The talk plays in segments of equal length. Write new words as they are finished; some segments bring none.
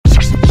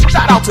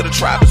out to the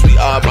trappers, we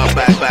are my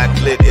back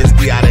lit. It's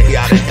D out of here,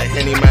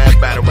 Henny man,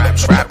 battle rap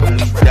trap,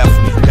 and we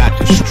definitely got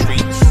the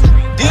streets.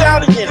 D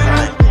out of here,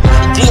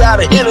 man. D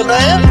out of here,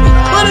 man.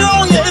 Put it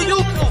on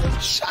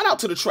you. Shout out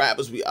to the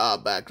trappers, we are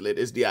back lit.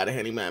 It's the out of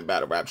Henny man,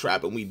 battle rap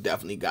trap, and we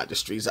definitely got the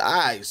streets.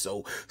 Alright,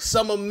 so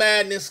Summer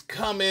Madness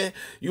coming.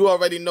 You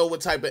already know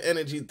what type of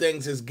energy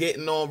things is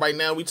getting on right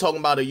now. We talking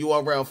about a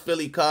URL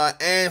Philly card,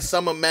 and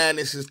Summer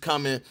Madness is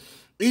coming.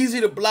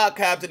 Eazy the block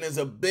captain is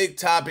a big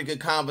topic of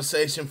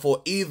conversation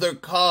for either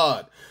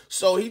card.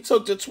 So he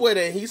took to Twitter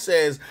and he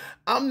says,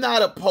 I'm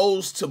not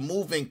opposed to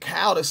moving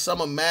Cal to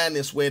Summer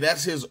Madness where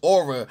that's his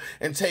aura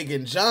and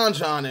taking John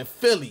and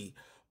Philly.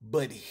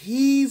 But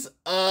he's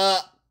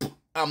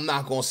I'm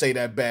not going to say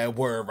that bad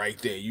word right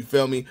there. You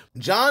feel me?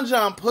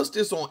 John puts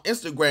this on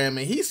Instagram and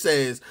he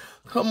says,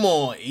 come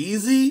on,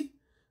 Eazy.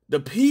 The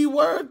P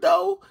word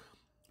though?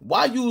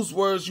 Why use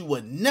words you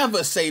would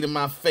never say to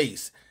my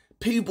face?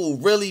 People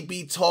really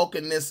be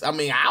talking this. I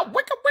mean,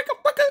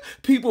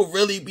 people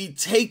really be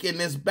taking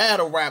this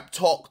battle rap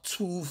talk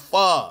too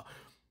far.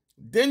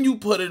 Then you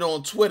put it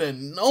on Twitter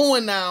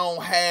knowing I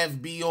don't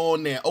have B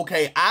on there.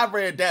 Okay, I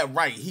read that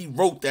right. He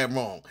wrote that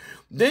wrong.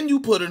 Then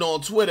you put it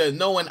on Twitter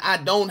knowing I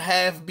don't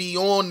have B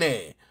on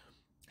there.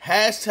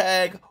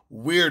 Hashtag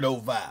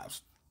weirdo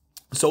vibes.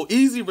 So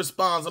Eazy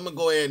responds. I'm going to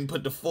go ahead and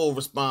put the full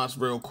response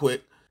real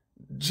quick.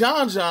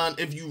 John,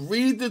 if you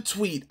read the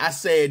tweet, I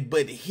said,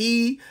 but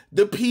he,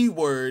 the P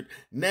word.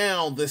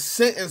 Now, the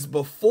sentence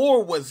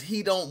before was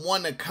he don't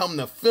want to come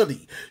to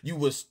Philly. You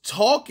was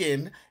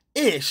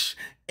talking-ish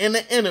in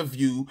the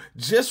interview.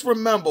 Just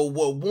remember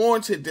what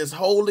warranted this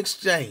whole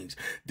exchange.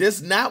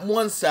 This not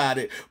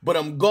one-sided, but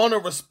I'm gonna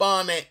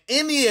respond to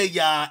any of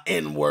y'all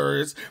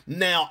N-words.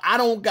 Now, I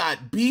don't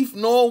got beef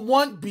nor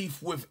want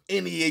beef with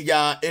any of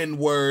y'all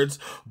N-words,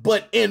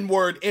 but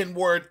N-word,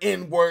 N-word,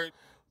 N-word.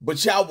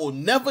 But y'all will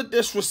never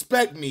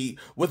disrespect me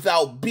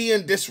without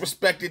being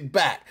disrespected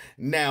back.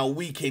 Now,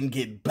 we can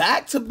get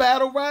back to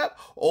battle rap,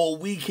 or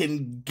we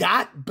can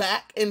got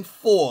back and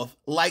forth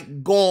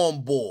like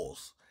gone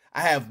balls.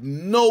 I have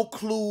no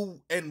clue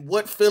in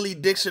what Philly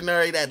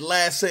dictionary that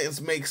last sentence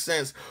makes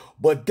sense,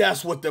 but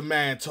that's what the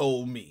man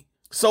told me.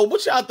 So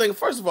what y'all think,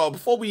 first of all,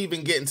 before we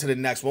even get into the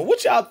next one,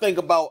 what y'all think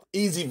about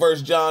Eazy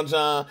versus John?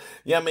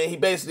 Yeah, I mean, he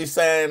basically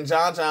saying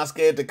John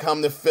scared to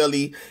come to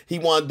Philly. He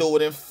want to do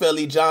it in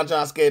Philly. John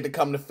scared to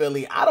come to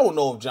Philly. I don't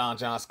know if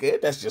John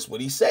scared. That's just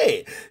what he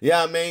said.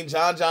 Yeah, I mean,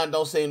 John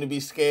don't seem to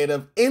be scared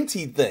of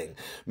anything.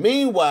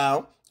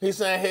 Meanwhile, he's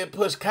saying he'd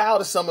push Cal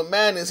to Summer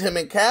Madness. Him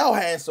and Cal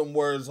had some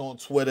words on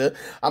Twitter.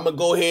 I'm going to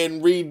go ahead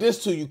and read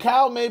this to you.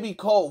 Cal maybe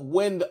caught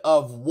wind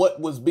of what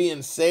was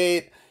being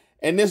said.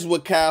 And this is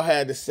what Cal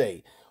had to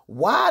say.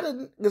 Why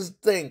do niggas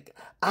think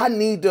I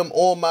need them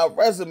on my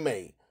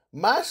resume?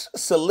 My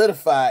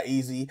solidified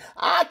Eazy.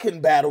 I can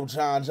battle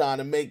John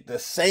and make the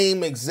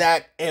same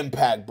exact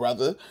impact,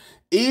 brother.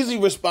 Eazy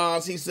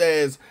responds, he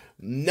says,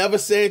 never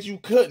said you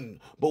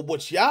couldn't. But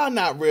what y'all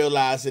not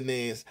realizing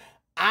is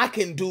I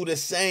can do the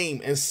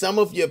same. And some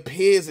of your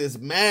peers is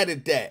mad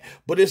at that.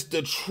 But it's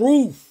the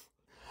truth.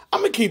 I'm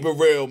going to keep it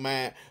real,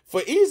 man.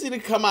 For Eazy to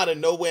come out of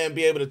nowhere and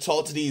be able to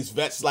talk to these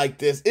vets like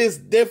this, it's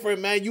different,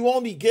 man. You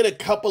only get a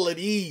couple of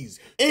these.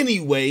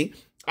 Anyway,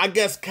 I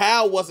guess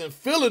Kyle wasn't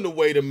feeling the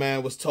way the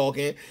man was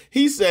talking.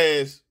 He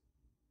says,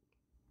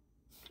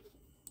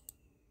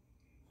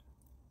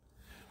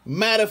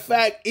 matter of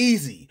fact,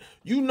 Eazy,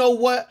 you know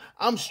what?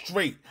 I'm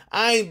straight.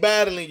 I ain't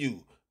battling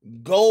you.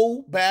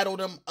 Go battle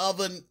them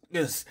other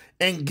niggas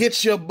and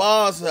get your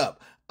bars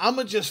up.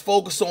 I'ma just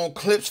focus on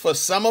clips for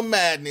Summer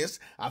Madness.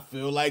 I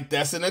feel like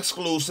that's an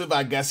exclusive.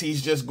 I guess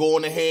he's just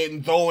going ahead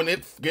and throwing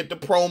it, get the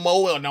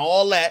promo and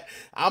all that.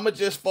 I'ma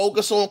just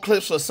focus on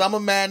clips for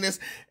Summer Madness,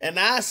 and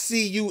I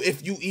see you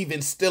if you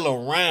even still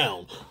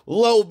around.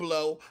 Low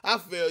blow, I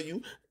feel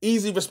you.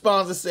 Eazy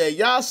responds and said,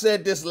 y'all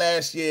said this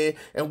last year,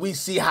 and we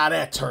see how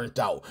that turned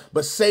out.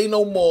 But say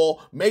no more.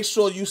 Make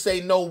sure you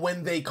say no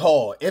when they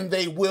call. And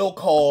they will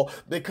call,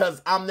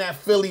 because I'm that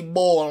Philly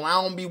boy. And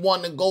I don't be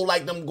wanting to go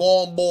like them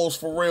gone bulls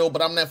for real,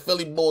 but I'm that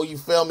Philly boy, you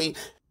feel me?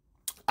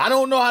 I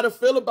don't know how to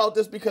feel about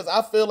this, because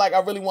I feel like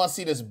I really want to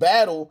see this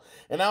battle,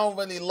 and I don't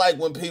really like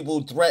when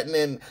people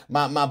threatening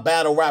my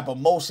battle rap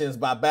emotions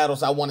by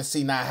battles I want to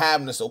see not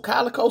happening. So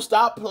Calicoe,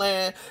 stop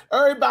playing.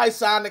 Everybody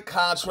signed the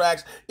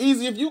contracts.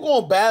 Eazy, if you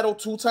going to battle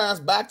 2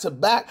 times back to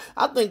back,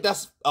 I think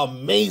that's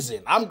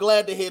amazing. I'm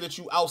glad to hear that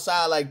you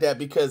outside like that,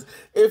 because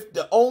if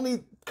the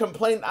only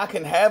complaint I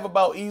can have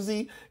about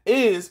Eazy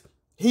is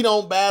he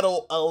don't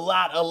battle a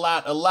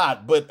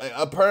lot, but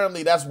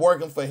apparently that's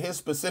working for his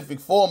specific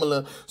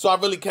formula, so I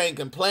really can't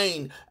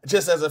complain.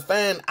 Just as a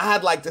fan,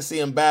 I'd like to see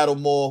him battle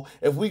more.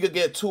 If we could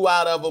get 2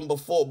 out of him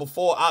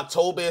before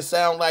October, it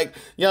sound like,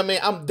 you know what I mean?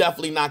 I'm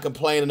definitely not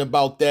complaining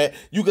about that.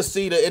 You can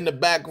see that in the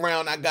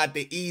background, I got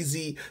the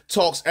Eazy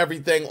Talks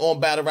Everything on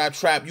Battle Rap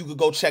Trap. You could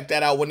go check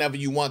that out whenever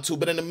you want to,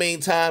 but in the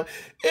meantime,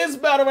 it's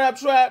Battle Rap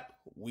Trap.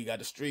 We got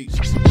the streets.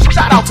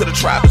 Shout out to the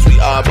trappers, we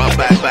are my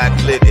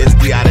back lit. It's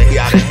D out of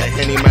here,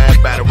 Henny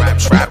man, battle rap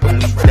trap,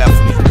 and we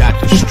definitely got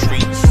the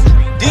streets.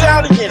 D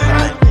out of here,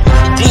 man.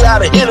 D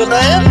out of here,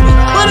 man.